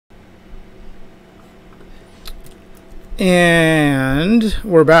And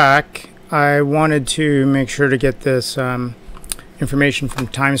we're back. I wanted to make sure to get this information from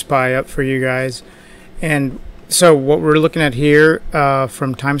TimeSpy up for you guys. And so what we're looking at here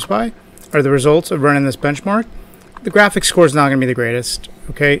from TimeSpy are the results of running this benchmark. The graphics score is not going to be the greatest,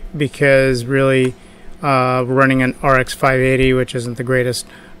 okay, because really we're running an RX 580, which isn't the greatest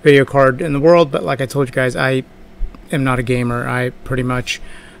video card in the world. But like I told you guys, I am not a gamer. I pretty much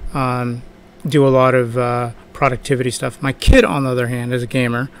do a lot of productivity stuff. My kid, on the other hand, is a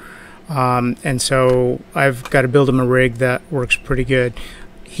gamer, and so I've got to build him a rig that works pretty good.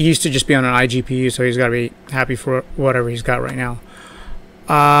 He used to just be on an iGPU, so he's got to be happy for whatever he's got right now.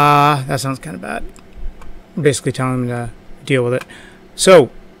 That sounds kind of bad. Basically telling him to deal with it. So,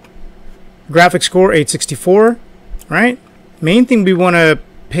 graphics score 864, right? Main thing we want to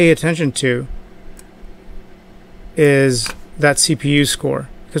pay attention to is that CPU score,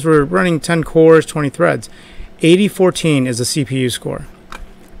 because we're running 10 cores, 20 threads. 8014 is the CPU score.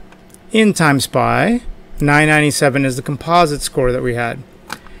 In TimeSpy, 997 is the composite score that we had.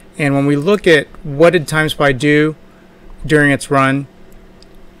 And when we look at what did TimeSpy do during its run,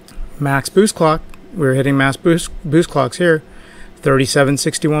 max boost clock, we're hitting max boost clocks here,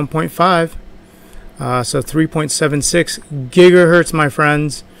 3761.5, so 3.76 gigahertz, my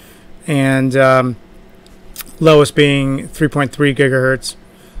friends, and lowest being 3.3 gigahertz.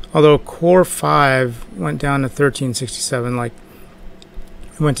 Although Core 5 went down to 1367, like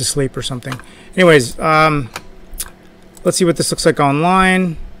it went to sleep or something. Anyways, let's see what this looks like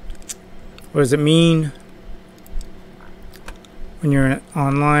online. What does it mean when you're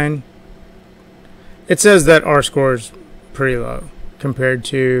online? It says that our score is pretty low compared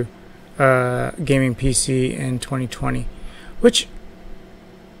to gaming PC in 2020, which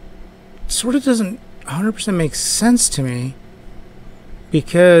sort of doesn't 100% make sense to me,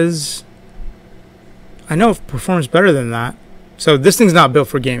 because I know it performs better than that. So this thing's not built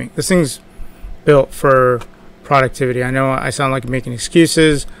for gaming. This thing's built for productivity. I know I sound like I'm making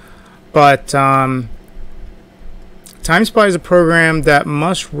excuses, but TimeSpy is a program that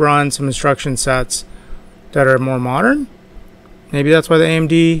must run some instruction sets that are more modern. Maybe that's why the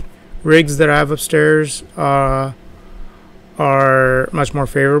AMD rigs that I have upstairs are much more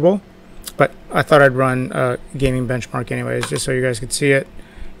favorable. But I thought I'd run a gaming benchmark anyways, just so you guys could see it.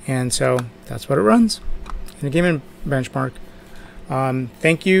 And so that's what it runs in a gaming benchmark.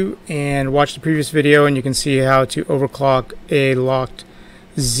 Thank you, and watch the previous video and you can see how to overclock a locked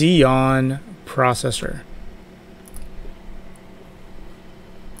Xeon processor.